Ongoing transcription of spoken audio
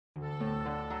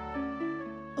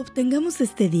Obtengamos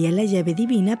este día la llave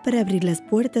divina para abrir las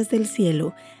puertas del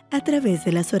cielo a través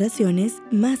de las oraciones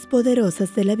más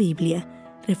poderosas de la Biblia.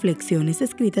 Reflexiones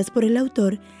escritas por el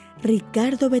autor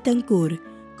Ricardo Betancourt.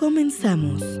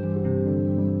 Comenzamos.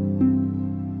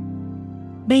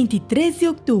 23 de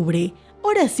octubre.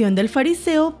 Oración del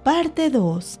Fariseo, parte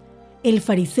 2. El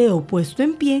fariseo, puesto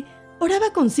en pie,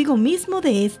 oraba consigo mismo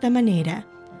de esta manera: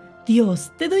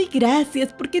 Dios, te doy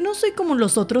gracias porque no soy como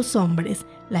los otros hombres,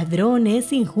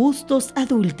 ladrones, injustos,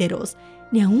 adúlteros,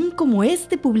 ni aun como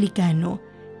este publicano.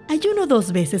 Ayuno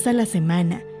 2 veces a la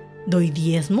semana, doy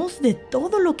diezmos de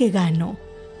todo lo que gano.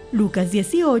 Lucas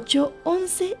 18,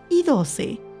 11 y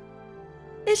 12.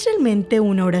 ¿Es realmente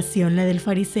una oración la del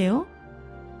fariseo?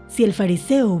 Si el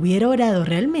fariseo hubiera orado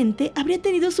realmente, habría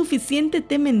tenido suficiente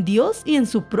tema en Dios y en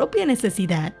su propia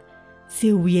necesidad.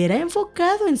 Se hubiera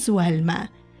enfocado en su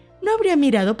alma. No habría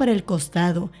mirado para el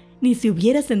costado, ni se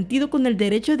hubiera sentido con el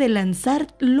derecho de lanzar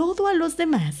lodo a los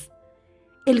demás.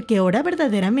 El que ora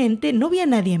verdaderamente no ve a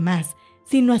nadie más,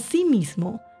 sino a sí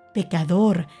mismo,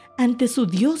 pecador, ante su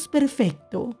Dios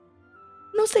perfecto.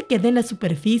 No se queda en la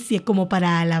superficie como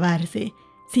para alabarse,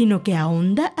 sino que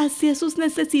ahonda hacia sus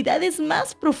necesidades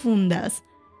más profundas.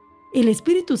 El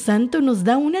Espíritu Santo nos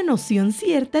da una noción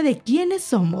cierta de quiénes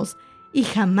somos, y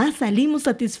jamás salimos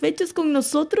satisfechos con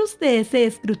nosotros de ese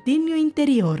escrutinio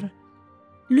interior.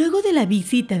 Luego de la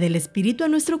visita del Espíritu a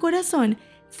nuestro corazón,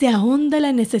 se ahonda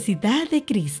la necesidad de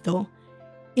Cristo.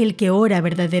 El que ora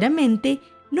verdaderamente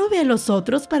no ve a los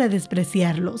otros para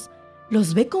despreciarlos,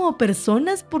 los ve como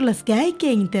personas por las que hay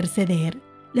que interceder.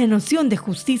 La noción de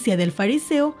justicia del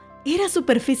fariseo era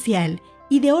superficial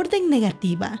y de orden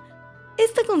negativa.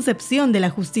 Esta concepción de la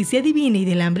justicia divina y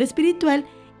del hambre espiritual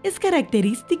es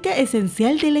característica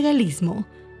esencial del legalismo,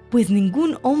 pues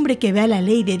ningún hombre que vea la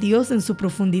ley de Dios en su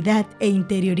profundidad e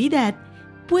interioridad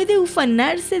puede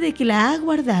ufanarse de que la ha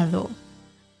guardado.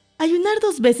 Ayunar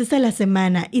 2 veces a la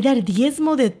semana y dar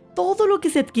diezmo de todo lo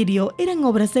que se adquirió eran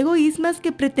obras egoísmas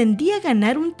que pretendía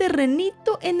ganar un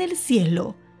terrenito en el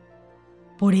cielo.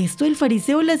 Por esto el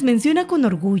fariseo las menciona con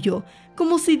orgullo,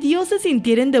 como si Dios se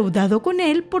sintiera endeudado con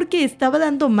él porque estaba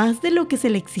dando más de lo que se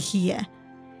le exigía.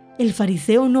 El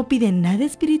fariseo no pide nada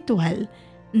espiritual,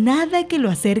 nada que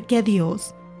lo acerque a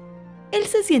Dios. Él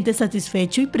se siente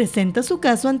satisfecho y presenta su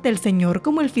caso ante el Señor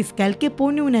como el fiscal que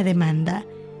pone una demanda.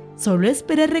 Solo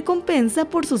espera recompensa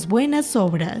por sus buenas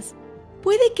obras.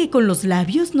 Puede que con los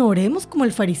labios no oremos como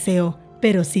el fariseo,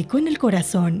 pero sí con el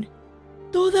corazón.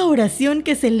 Toda oración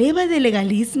que se eleva del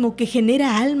legalismo que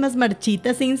genera almas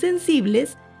marchitas e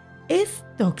insensibles es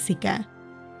tóxica.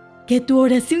 Que tu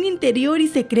oración interior y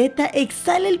secreta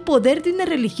exhale el poder de una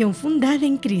religión fundada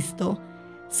en Cristo.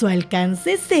 Su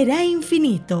alcance será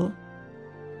infinito.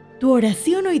 Tu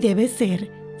oración hoy debe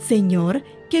ser: Señor,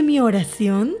 que mi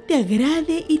oración te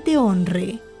agrade y te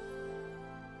honre.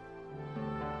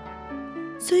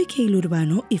 Soy Keila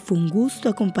Urbano y fue un gusto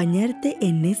acompañarte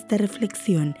en esta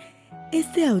reflexión.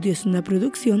 Este audio es una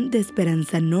producción de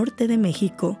Esperanza Norte de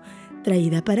México,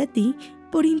 traída para ti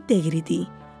por Integrity.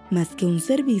 Más que un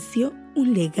servicio,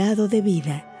 un legado de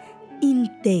vida.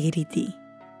 Integrity.